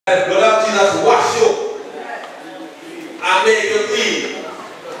The blood of Jesus wash you and make you clean.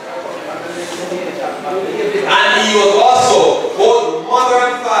 And he was also, both mother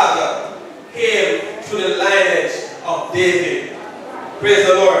and father came to the lineage of David. Praise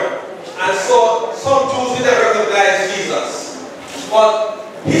the Lord. And so some Jews didn't recognize Jesus. But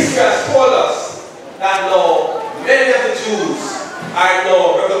history has told us that now many of the Jews are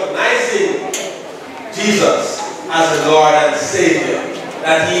now recognizing Jesus as the Lord and Savior,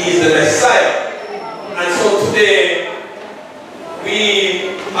 that he is the Messiah. And so today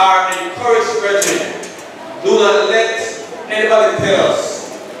we are encouraged, brethren, do not let anybody tell us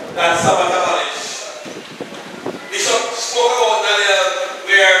that Sabbath abolished. Bishop spoke about Daniel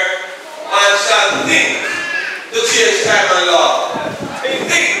where man shall think to change time and law.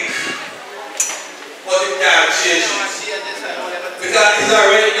 Think, but it can't change it. Because it's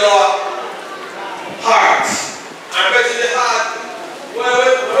already in your heart. And brethren, the heart, when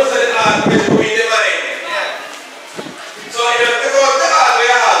we say the heart, we mean the mind. So if you take out the heart we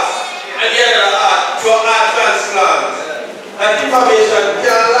have, and the other heart, through a heart transplant, that information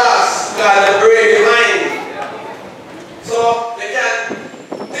can last, God, the brain, the mind. So they can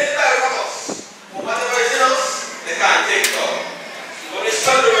take it back from us. But whatever is in us, they can't take it out. When we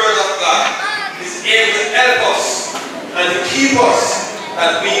study the word of God, it's aimed to help us and to keep us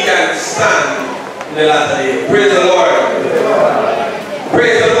that we can stand in the latter day. Praise the Lord.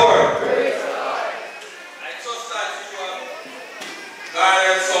 Praise the Lord. I trust that you have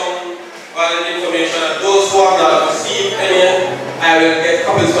gathered some valid information. And those who have not received any, I will get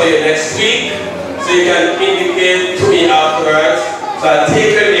copies for you next week. So you can indicate to me afterwards. So I'll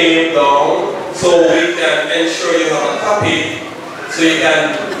take your name down so we can ensure you have a copy. So you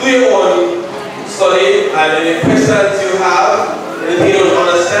can do your own study, and any questions you have, anything you don't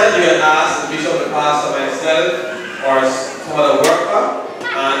understand, you can ask the bishop, the pastor, myself, or some other worker,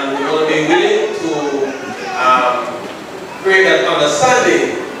 and we're going to be willing to create that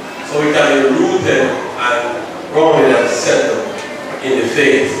understanding so we can be rooted and grounded and settled in the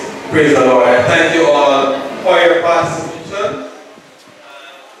faith. Praise the Lord. I thank you all for your participation.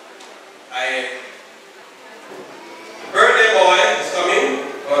 Birthday boy is coming,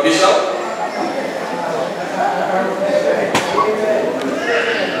 or bishop.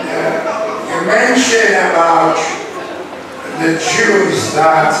 You mentioned about the Jews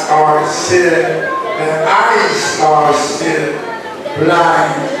that are still, their eyes are still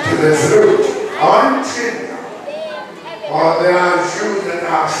blind to the truth until now. Or there are Jews that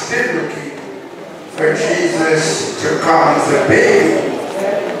are still looking for Jesus to come as a baby,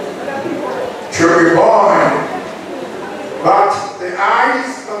 to be born. But the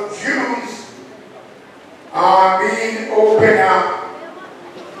eyes of Jews are being opened up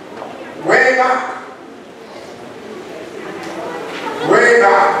way back. Way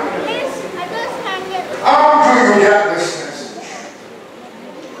back. How do you get this message?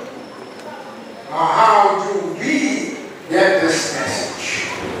 Or how do we get this message?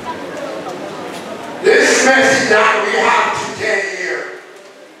 This message that we have today here,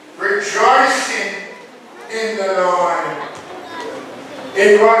 rejoicing in the Lord.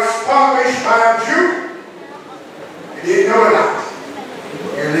 It was published by a Jew. You didn't know that.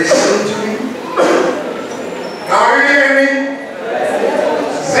 You listen to me? Are you hearing me?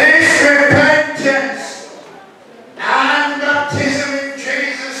 This repentance and baptism in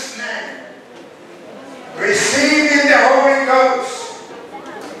Jesus' name, receiving the Holy Ghost,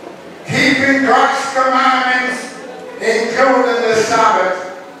 keeping God's commandments, including the Sabbath,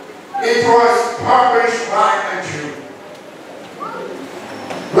 it was published by a Jew.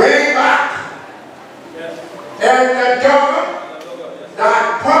 Way back, and the dog that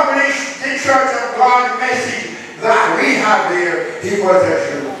published the Church of God message that we have here, he was a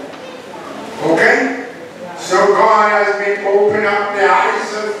Jew. Okay? So God has been opening up the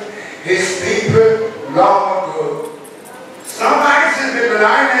eyes of his people long ago. Some eyes have been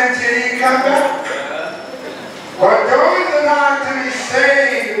blind until he come back. But those that are to be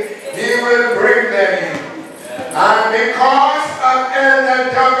saved, he will bring them in. And because of Elder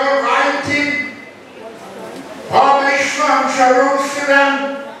Duggar writing, published from Jerusalem,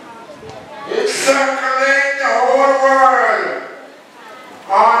 it circulated the whole world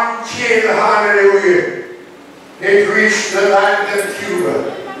until, hallelujah, it reached the land of Cuba.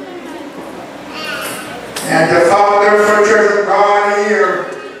 And the father for Church of God here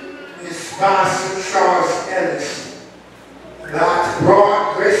is Pastor Charles Ellis, that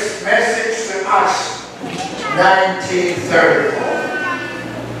brought this message to us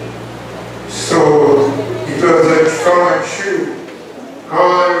 1934. So it was from a Jew.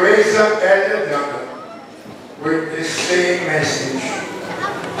 God raised up Elder Duggar with the same message.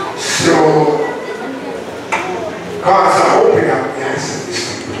 So, God's opening up the eyes of His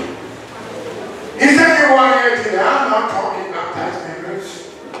people. Is there anyone here today? I'm not talking about past members.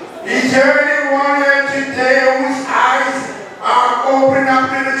 Is there anyone here today whose eyes are opened up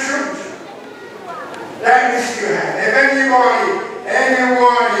to the truth? Let me see your hand. If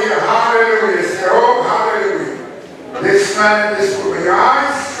anyone here, hallelujah, say, oh, hallelujah. This man and this woman, your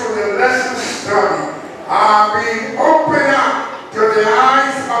eyes through the lesson study are being opened up to the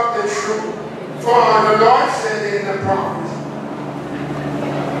eyes of the truth. For the Lord said in the prophet,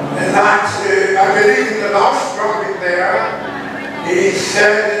 and that, I believe in the last prophet there, he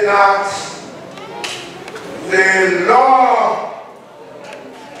said that the Lord,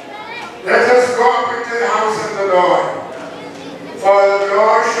 let us go up into the house of the Lord. For the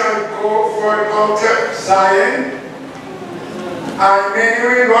Lord shall go forth out of Zion, and many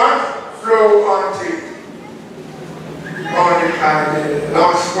will what? Flow unto it. Mordecai, the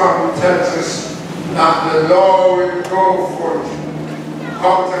last prophet tells us that the Lord will go forth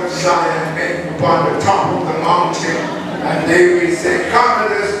out of Zion and upon the top of the mountain, and they will say, come,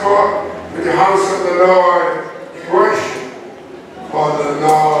 let us go to the house of the Lord in worship. For the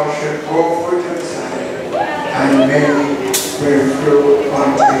Lord shall go forth of Zion, and many will flow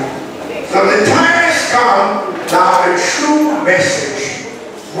unto him. So the time has come that the true message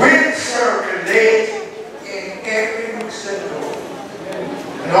will circulate in every nook and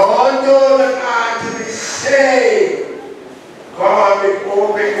cranny. And although that are to be saved, God will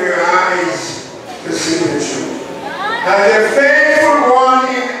open your eyes to see the truth. And the faithful one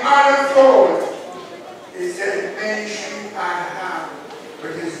in other fold, he said, many sheep I have,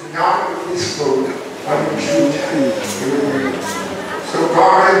 but it's not of this fold, but the truth. So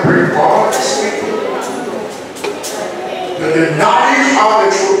God will bring all his people to the knowledge of the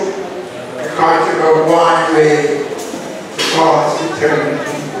truth, because of the one way to God's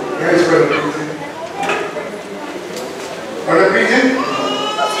eternity. Here's Brother Peter. Brother Peter?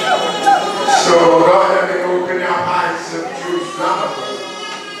 So God let me open our eyes of truth now.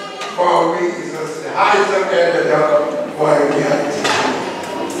 For we is the eyes of the dark for reality.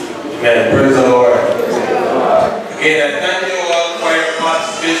 Amen. Praise the Lord. Again, I thank you all for your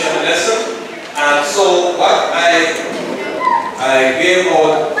participation in the lesson. And so what I gave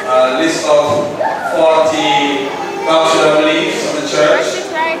out a list of 40 doctrinal beliefs of the church.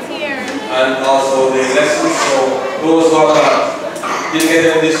 And also the lessons. So those who didn't get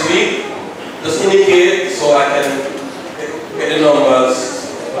them this week, just indicate so I can get the numbers.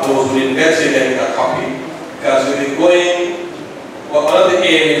 Those who didn't get it, then get a copy. Because we'll be going, well, one of the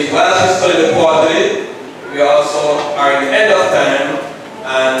aim is, while we study the quarterly, we also are in the end of time,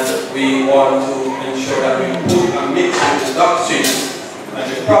 and we want to ensure that we put a mix with the doctrine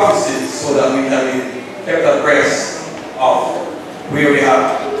and the prophecies so that we can be kept abreast of where we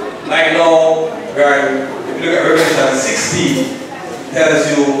are. Like now, we are, if you look at Revelation 16, it tells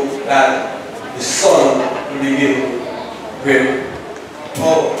you that the Son will be given great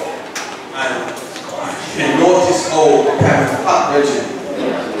power. And if you notice how kind of hot virgin,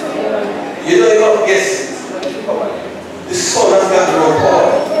 you don't guess it. The Son has got no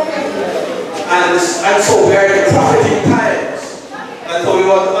power. And so we are in prophetic times. And so we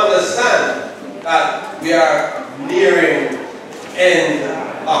want to understand that we are nearing end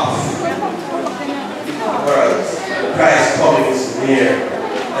of world. Christ's coming is near.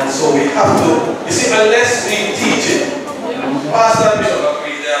 And so we have to, you see, unless we teach it, Pastor and Bishop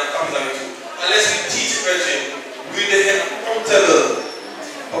agree, they are coming on you. Unless we teach it, Virgin, we don't tell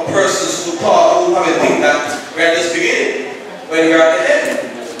a persons who have a think that we are just beginning when we are at the end.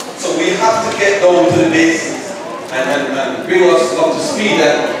 So we have to get down to the basics and bring us up to speed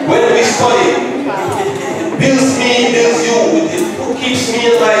that when we study, it builds me, it builds you, it keeps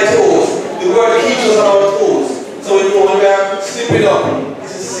me on my toes. The word keeps us on our toes. So when we are slipping up,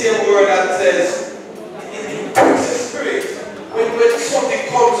 it's the same word that says, it pricks your spirit. When something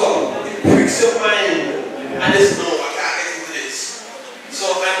comes up, it pricks your mind. And it's no, I can't get into this. So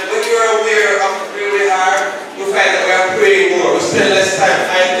and when you're aware of where we are, you find that we are praying more. We spend less time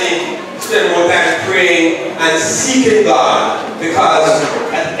fighting, spend more time praying and seeking God. Because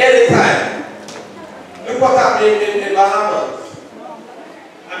at any time, look what happened in Bahamas.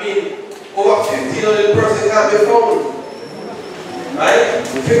 I mean, over 1,500 persons have been found. Right?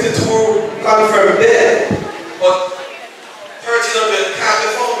 52 confirmed dead. But 1,300 can't be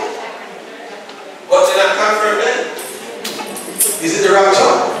found. But they're not confirmed dead. Is it the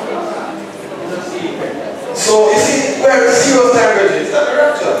rapture? So you see, we're in serious time, Virgin. It's not the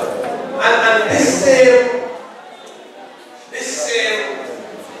rapture. And this same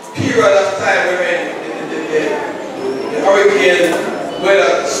period of time we're in, the hurricane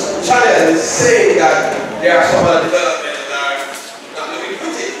weather channel is saying that there are some other developments that are not looking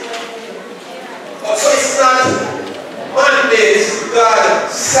pretty. But so it's not man-made, it's God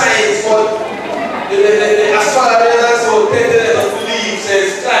science, but the astrologers also tend to let us believe,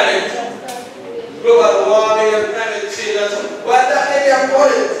 says climate, global warming and climate change and so. Well, that may be a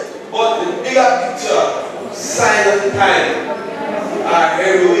point, but the bigger picture, signs of the time, are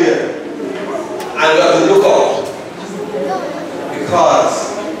everywhere. And we have to look up.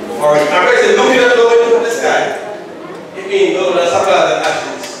 Because, or I'm actually looking at the sky, it means go to the sackcloth and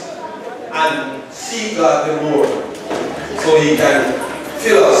ashes and seek God the more, so He can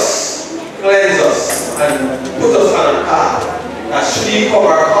fill us, cleanse us, and put us on a path that should He come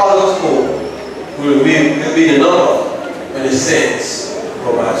or call us home, will be the number when the saints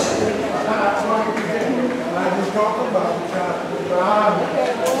come back to Him.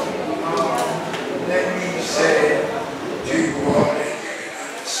 Let me say to you all,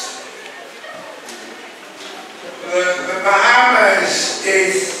 the Bahamas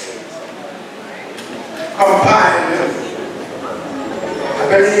is compiled, I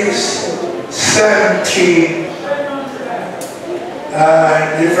believe, 17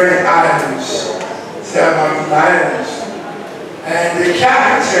 different islands, 7 islands, and the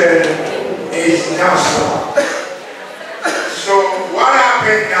capital is Nassau. So what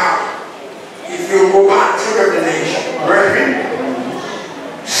happened now? If you go back to Revelation, brethren,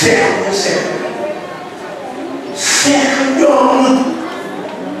 settle down.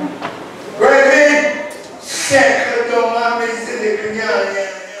 Brethren, settle down. I'm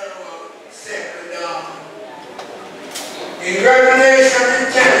settle down. In Revelation, it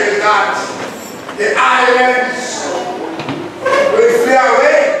tells you that the islands will fly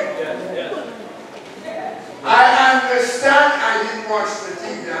away. I understand, I didn't watch the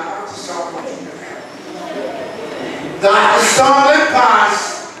TV, I have to stop watching the film. That the southern pass,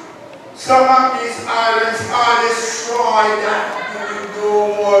 some of these islands are destroyed, that there is no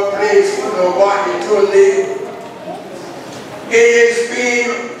more place for nobody to live. It is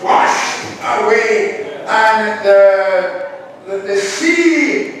being washed away, and the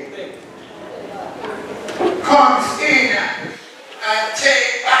sea comes in and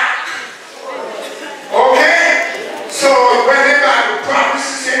takes back. Okay? So when the Bible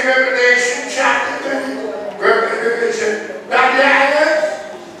promises in Revelation chapter 20, Revelation, that the islands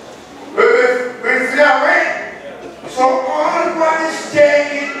will fly away. So all what is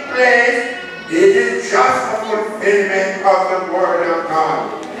taking place, it is just a fulfillment of the word of God.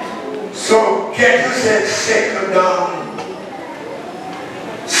 So get yourself settled down.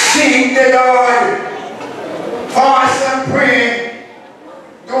 Seek the Lord. Fast and pray.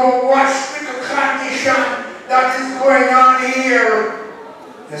 Don't watch the condition that is going on here.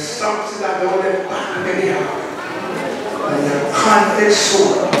 There's something that don't let back in the heart. And the conflict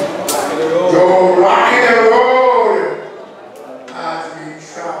soul. Don't rock in the road as we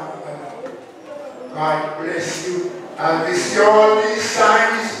travel along. God bless you. And we see all these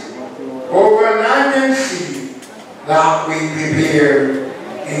signs over land and sea that we prepare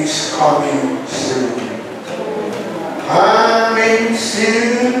is coming soon. Coming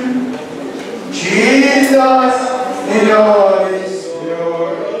soon, Jesus in all His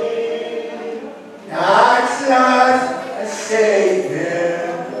glory. That's not a Savior,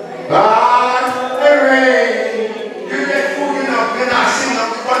 but a rain. You get food enough, you're not singing up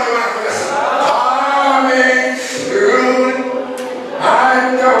to what you want to listen. Coming soon, and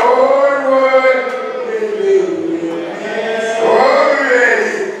the whole world will be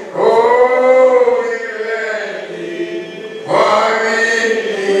already.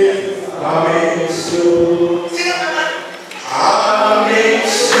 Coming soon.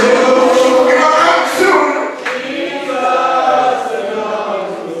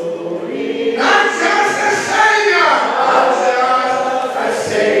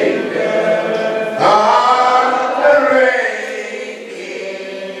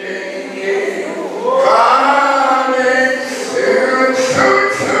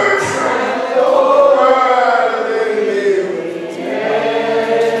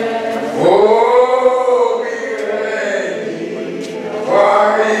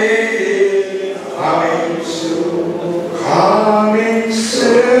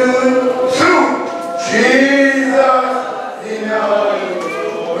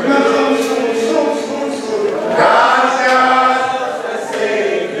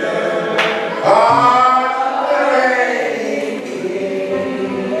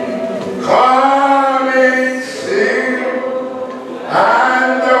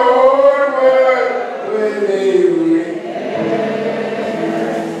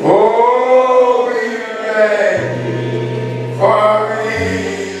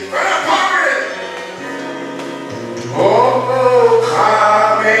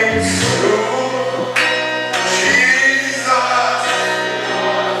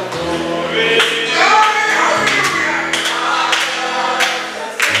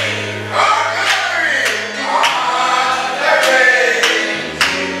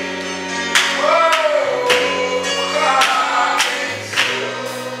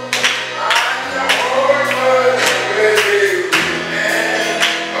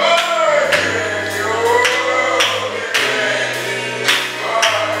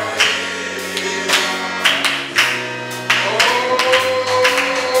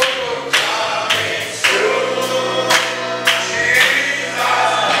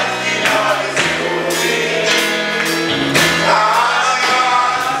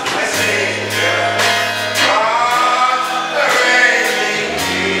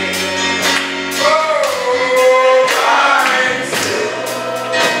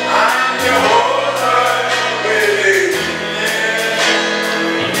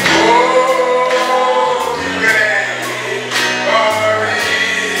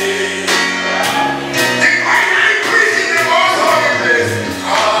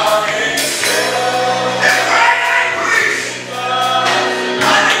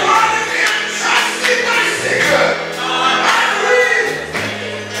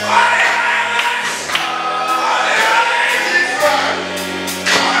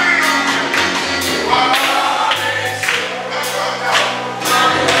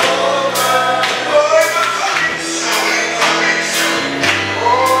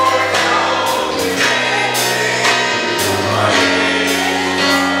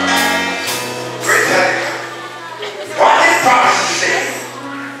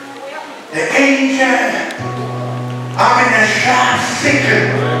 seeking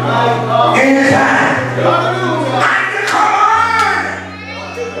in his hand. And come on!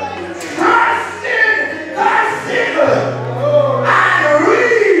 Trust in thy sinner and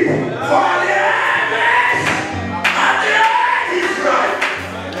reap for the harvest of the earth is right.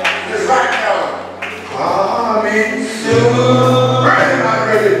 It's right now. Coming soon. Ready, not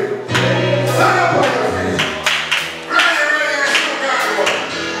ready? Stand up on your feet. Ready, soon got one.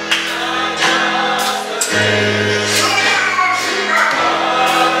 Soon got one.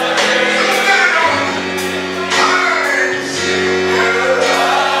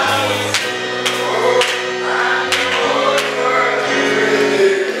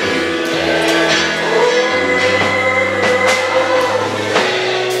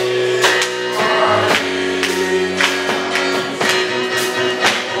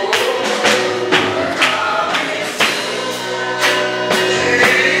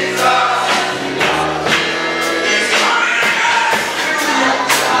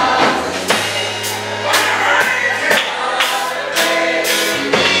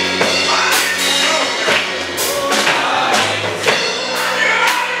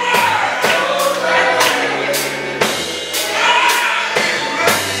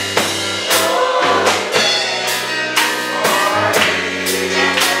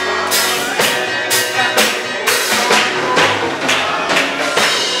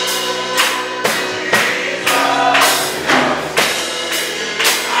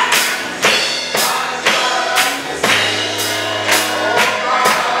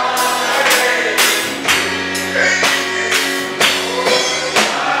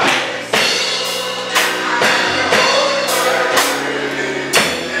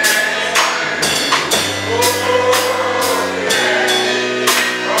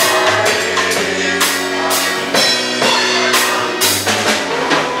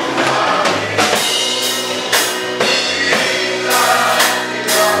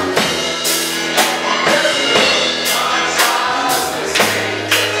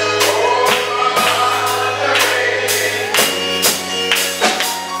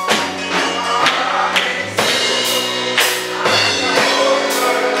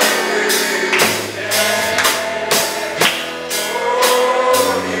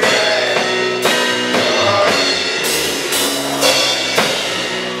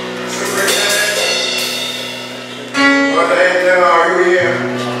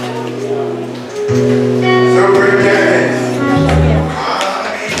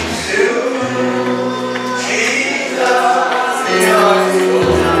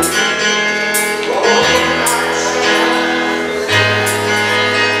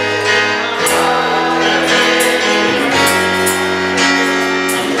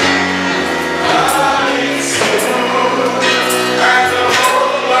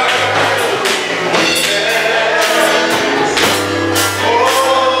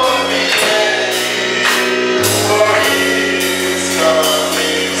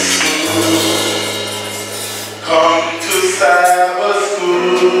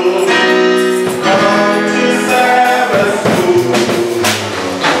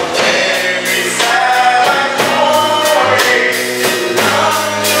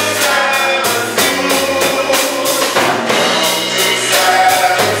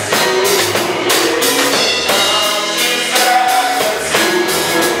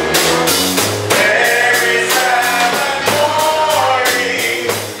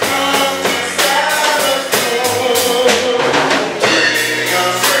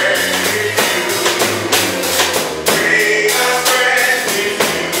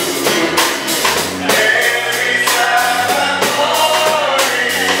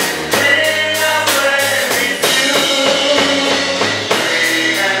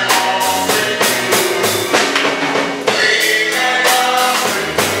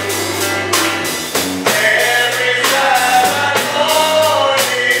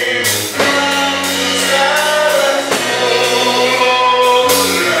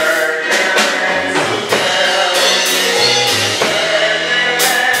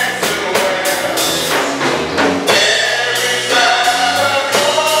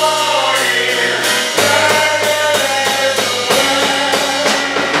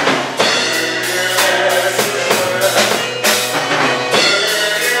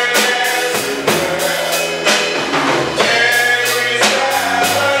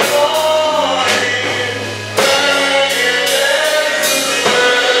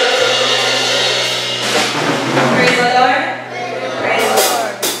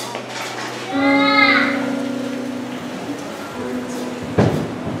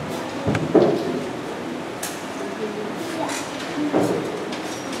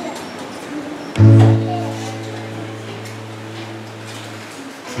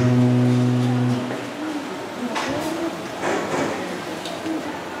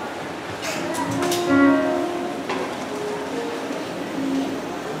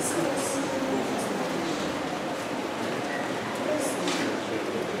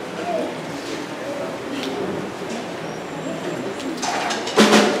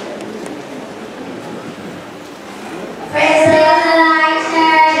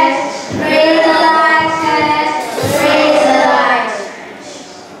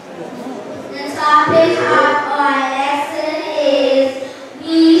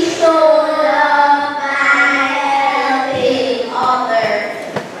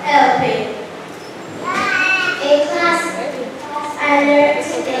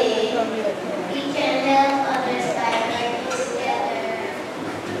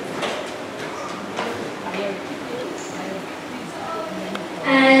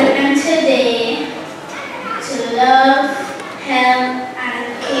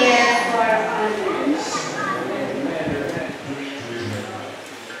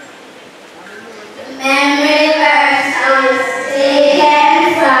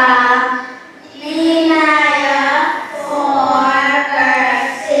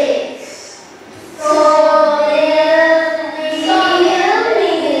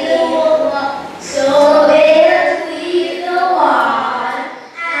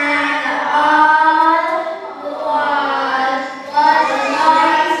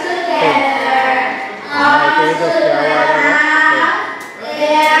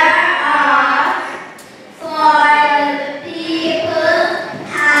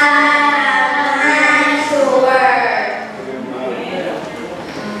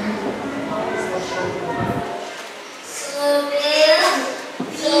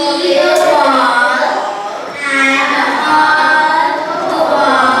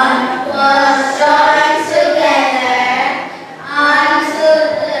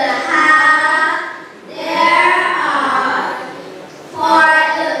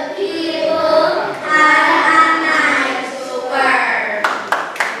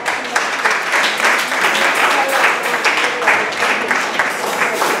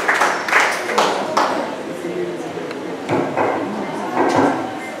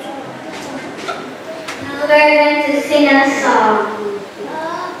 we're going to sing a song.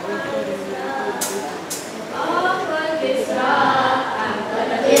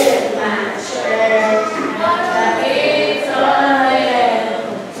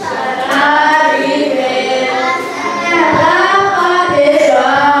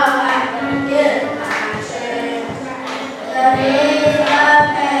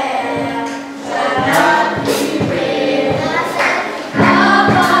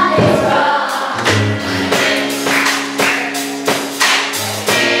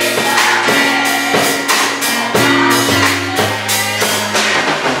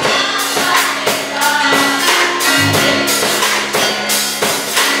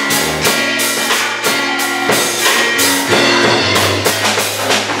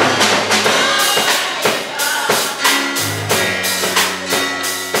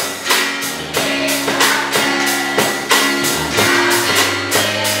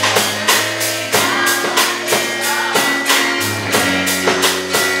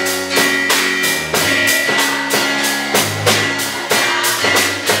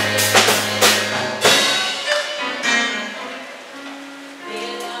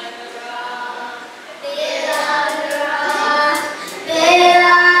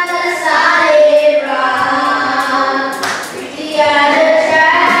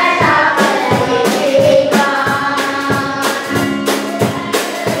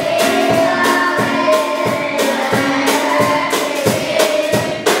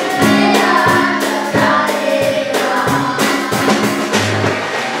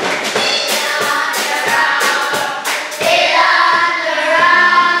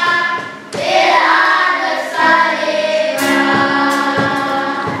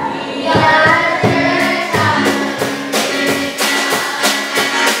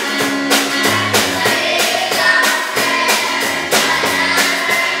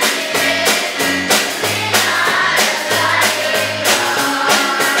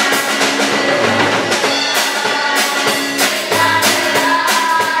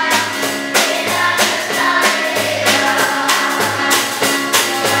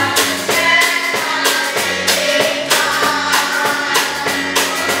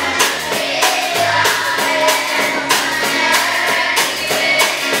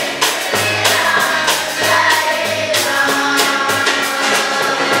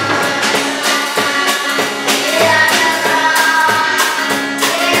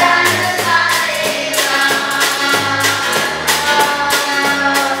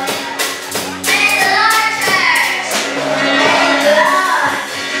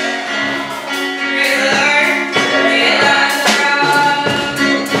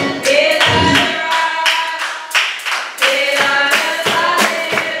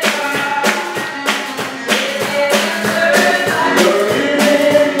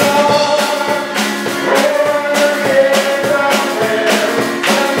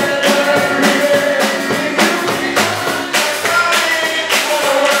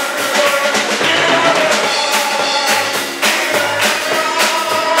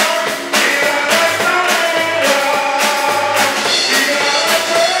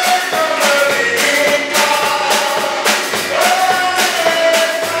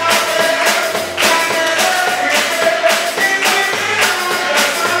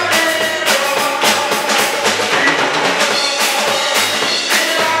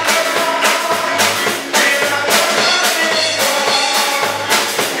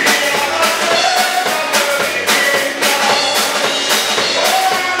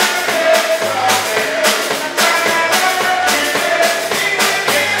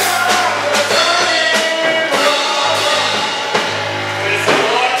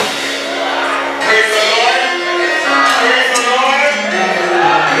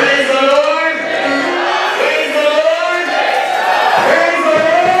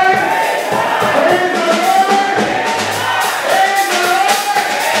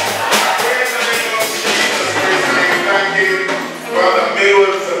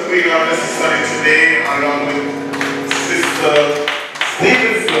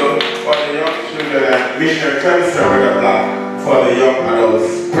 Missionary Clemson for the young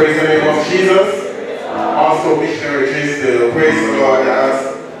adults. Praise the name of Jesus. Also Missionary Tristan. Praise the Lord.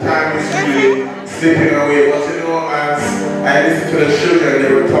 As time is really slipping away. But you know, as I listened to the children,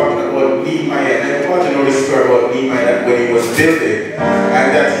 they were talking about Nehemiah. And I want to know the story about Nehemiah, that when he was building and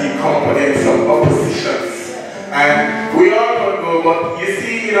that he come against some oppositions. And we all don't know, but you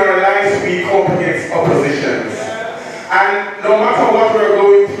see in our lives we come against oppositions. And no matter what we're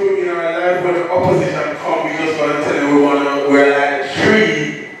going through in our life, when the opposition comes, we just want to tell you we're like a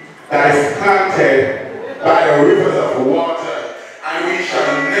tree that is planted by the rivers of water, and we shall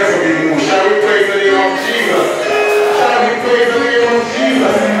never be moved. Shall we praise the name of Jesus?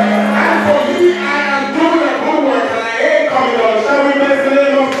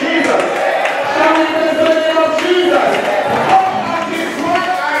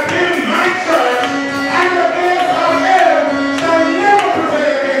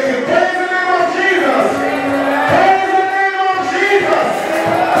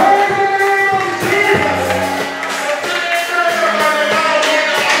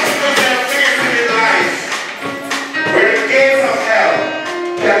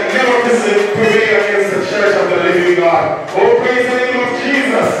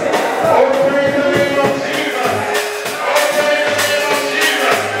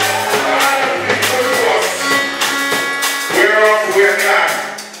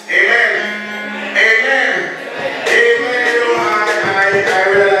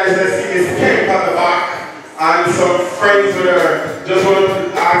 praise with her. Just want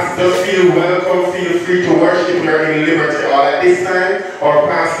to ask, just feel welcome, feel free to worship her in liberty. All at this time, our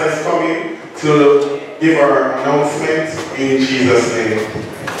pastor is coming to give our announcement in Jesus' name.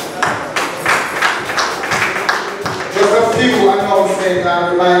 Just a few announcements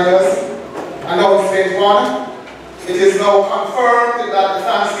and reminders. Announcement 1. It is now confirmed that the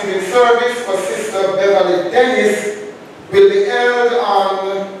Thanksgiving service for Sister Beverly Dennis will be held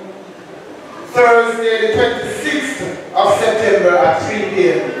on Thursday the 26th of September at 3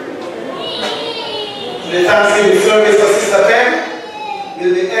 p.m. The Thanksgiving service for Sister Ben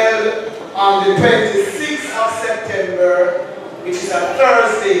will be held on the 26th of September, which is a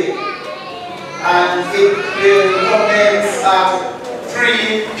Thursday, and it will commence at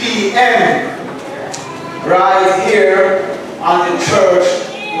 3 p.m. right here on the church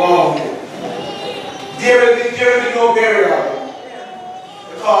ground. There will be no burial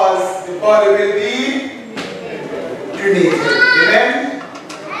because the body will be cremated. Amen?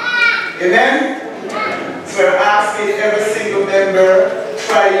 Amen? So we're asking every single member,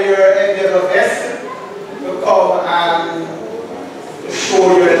 try your endeavor best to come and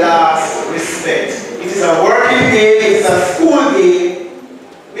show your last respect. It is a working day, it is a school day.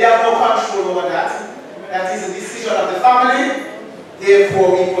 We have no control over that. That is a decision of the family,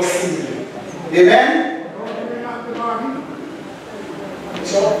 therefore we proceed. Amen?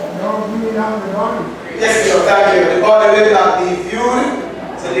 Yes, Bishop, thank you. The body will not be viewed,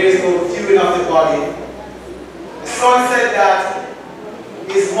 so there is no viewing of the body. The son said that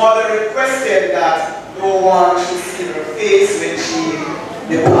his mother requested that no one should see her face when she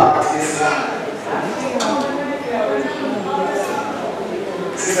departs this land.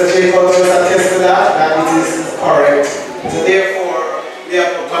 Sister Jacob was attest to that it is correct. So therefore, we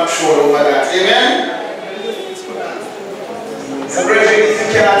have no control over that. Amen? So brethren, if you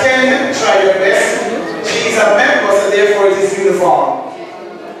can attend, try your best. She is a member, so therefore it is uniform.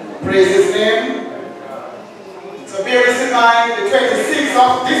 Praise his name. So bear this in mind, the 26th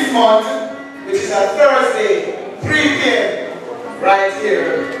of this month, which is a Thursday, 3 p.m., right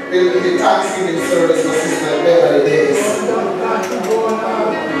here, will be the Thanksgiving service for Sister Beverly Davis.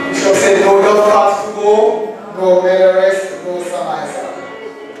 Bishop said no love cause to go, no better rest, no samisa.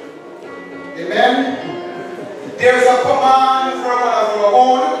 Amen? There is a command from one of our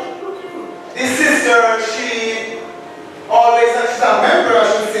own. This sister, she always, she's a member, I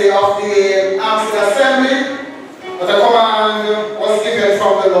should say, of the Amsterdam Assembly. But a command was given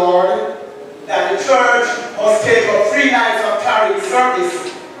from the Lord that the church must take up 3 nights of tarrying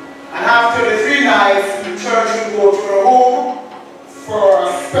service. And after the 3 nights, the church will go to her home for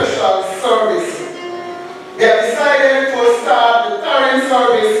a special service. We have decided to start the tarrying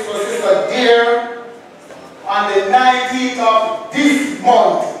service for Sister Dear on the 19th of this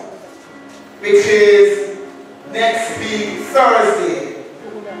month, which is next week, Thursday.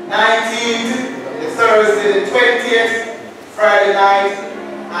 19th, the Thursday, the 20th, Friday night,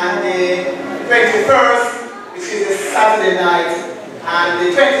 and the 21st, which is the Saturday night, and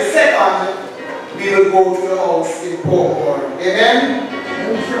the 22nd, we will go to the house in Portmore. Amen?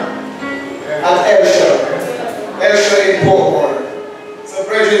 At Elsha in Portmore. So,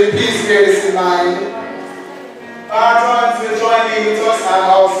 brethren, please bear this in mind. Patrons will join in with us and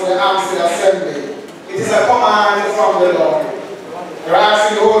also the Amsterdam Assembly. It is a command from the Lord. We're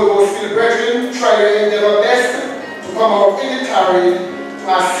asking the Holy Ghost, filled brethren, try your endeavor best to come out in the tarry to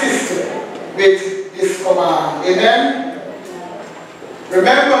assist with this command. Amen?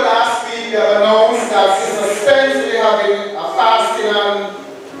 Remember last week we have announced that Sister Spence will be having a fasting and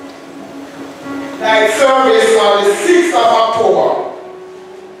night service on the 6th of October.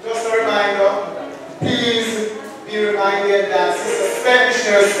 Just a reminder, please be reminded that Sister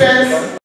Spence